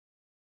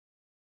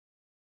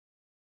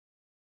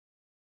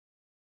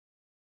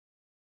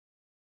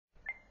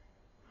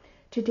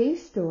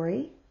Today's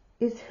story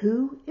is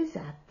Who is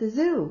at the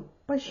Zoo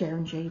by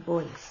Sharon J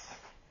Boyce.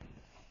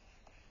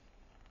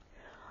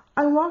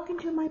 I walk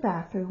into my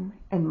bathroom,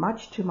 and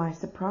much to my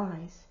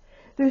surprise,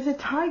 there's a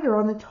tiger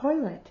on the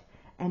toilet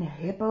and a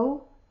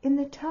hippo in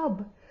the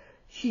tub.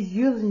 She's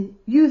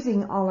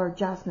using all our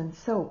jasmine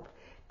soap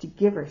to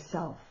give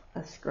herself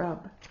a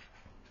scrub.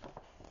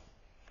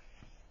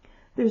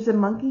 There's a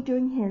monkey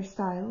doing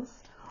hairstyles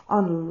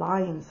on a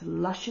lion's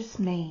luscious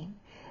mane,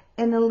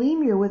 and a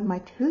lemur with my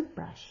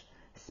toothbrush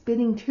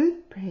spitting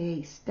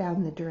toothpaste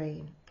down the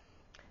drain.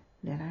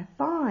 Then I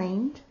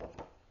find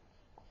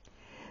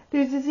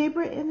there's a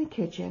zebra in the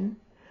kitchen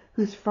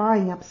who's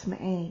frying up some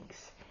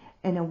eggs,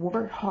 and a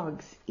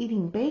warthog's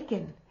eating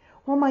bacon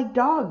while my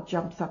dog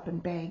jumps up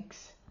and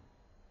begs.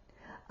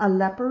 A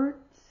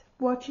leopard's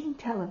watching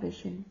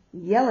television,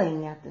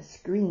 yelling at the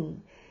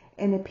screen,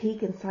 and a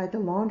peek inside the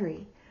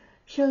laundry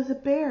shows a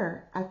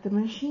bear at the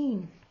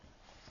machine.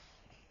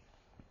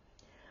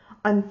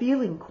 I'm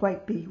feeling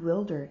quite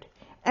bewildered,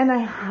 and I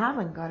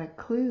haven't got a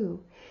clue.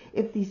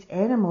 If these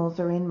animals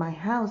are in my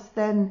house,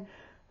 then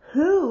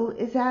who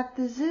is at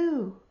the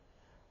zoo?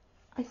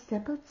 I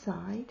step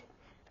outside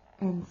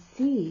and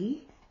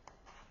see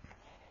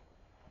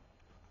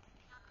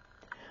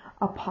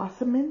a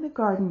possum in the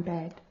garden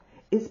bed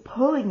is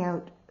pulling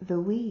out the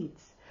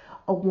weeds.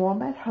 A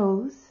wombat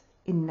hoes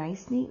in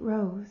nice neat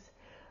rows.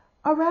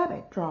 A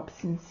rabbit drops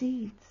some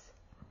seeds.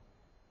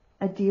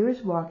 A deer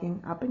is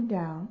walking up and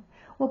down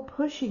while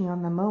pushing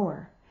on the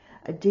mower.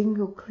 A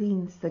dingo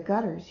cleans the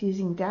gutters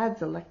using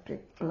Dad's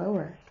electric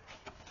blower.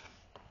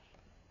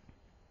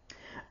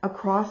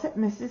 Across at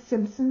Mrs.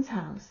 Simpson's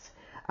house,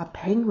 a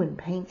penguin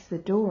paints the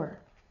door.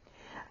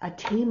 A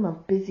team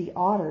of busy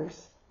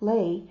otters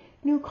lay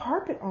new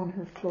carpet on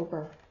her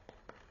floor.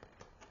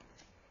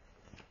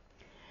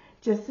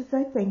 Just as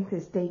I think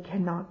this day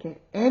cannot get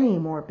any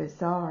more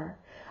bizarre,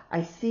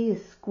 I see a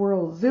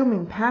squirrel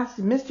zooming past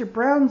Mr.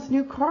 Brown's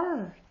new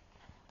car.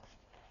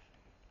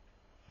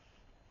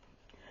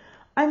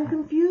 I'm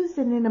confused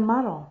and in a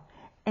muddle,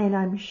 and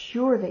I'm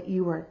sure that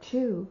you are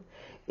too.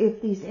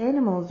 If these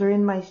animals are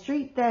in my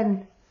street,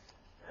 then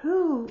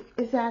who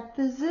is at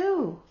the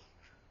zoo?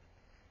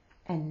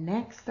 And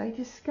next I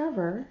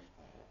discover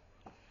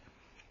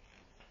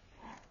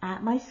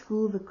at my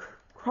school the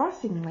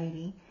crossing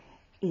lady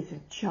is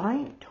a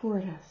giant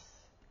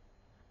tortoise.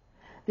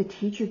 The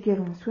teacher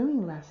giving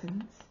swimming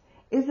lessons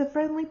is a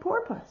friendly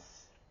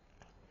porpoise.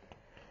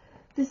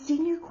 The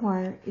senior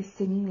choir is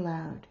singing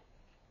loud,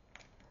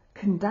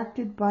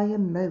 conducted by a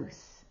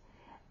mouse,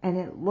 and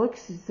it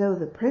looks as though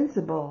the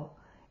principal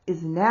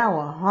is now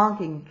a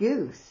honking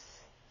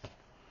goose.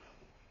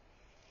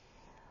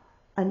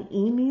 An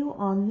emu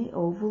on the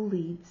oval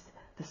leads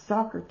the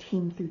soccer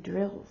team through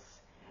drills.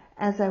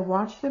 As I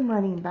watch them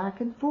running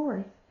back and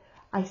forth,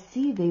 I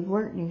see they've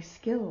learnt new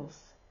skills.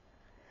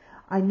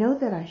 I know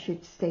that I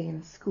should stay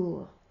in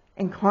school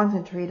and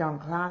concentrate on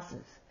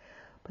classes,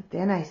 but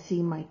then I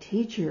see my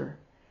teacher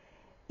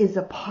is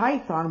a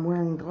python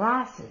wearing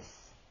glasses.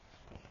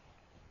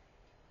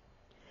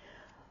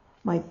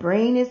 My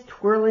brain is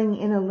twirling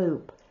in a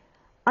loop.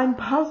 I'm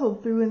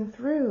puzzled through and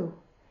through.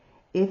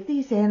 If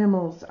these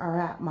animals are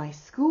at my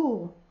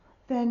school,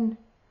 then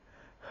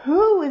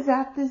who is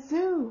at the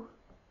zoo?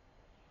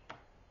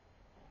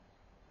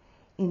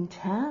 In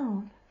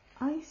town,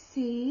 I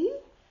see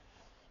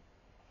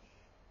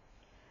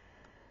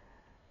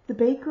the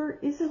baker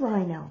is a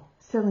rhino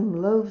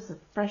selling loaves of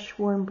fresh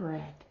warm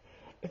bread.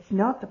 It's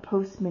not the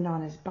postman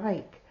on his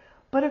bike,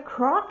 but a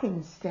crock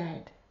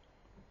instead.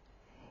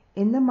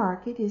 In the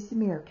market is the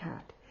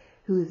meerkat,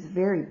 who is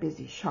very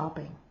busy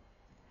shopping,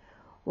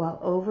 while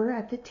over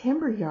at the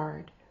timber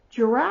yard,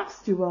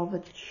 giraffes do all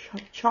the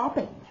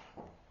chopping.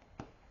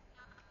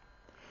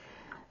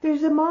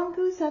 There's a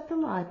mongoose at the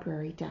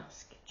library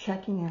desk,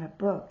 checking out a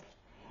book,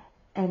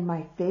 and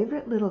my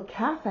favorite little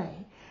cafe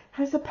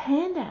has a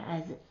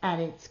panda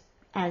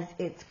as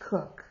its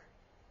cook.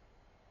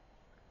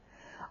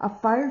 A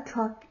fire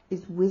truck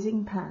is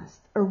whizzing past,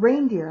 a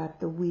reindeer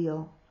at the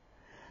wheel.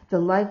 The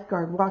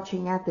lifeguard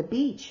watching at the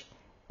beach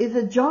is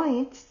a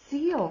giant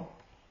seal.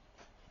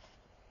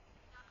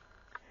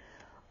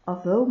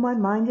 Although my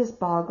mind is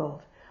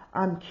boggled,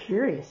 I'm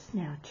curious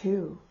now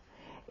too.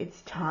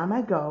 It's time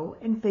I go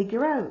and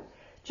figure out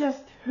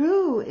just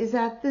who is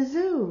at the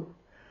zoo.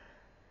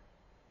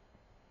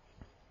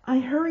 I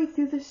hurry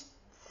through the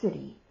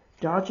city,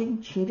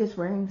 dodging cheetahs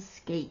wearing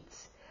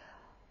skates.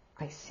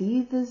 I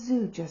see the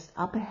zoo just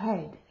up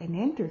ahead and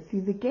enter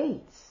through the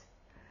gates.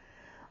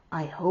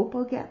 I hope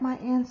I'll get my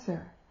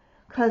answer,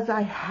 'cause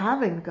I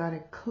haven't got a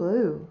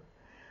clue.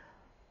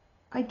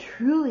 I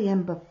truly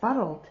am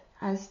befuddled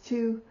as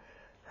to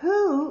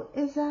who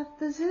is at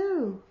the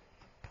zoo.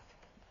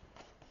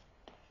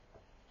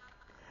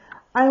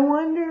 I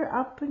wander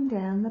up and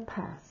down the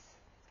paths.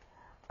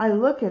 I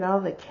look at all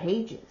the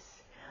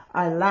cages.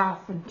 I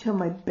laugh until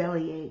my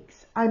belly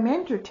aches. I'm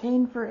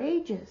entertained for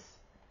ages.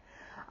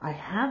 I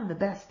have the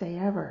best day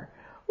ever.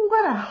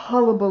 What a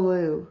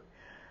hullabaloo!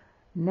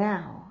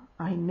 Now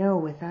I know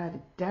without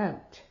a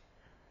doubt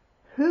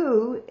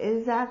Who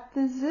is at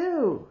the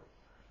zoo?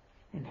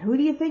 And who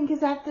do you think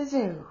is at the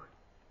zoo?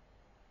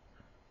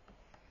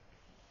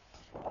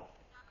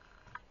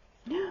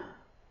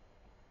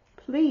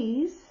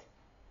 Please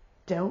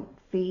don't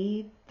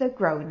feed the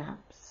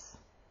grown-ups.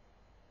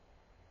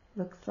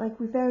 Looks like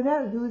we found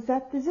out who's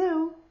at the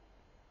zoo.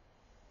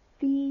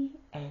 The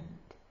end.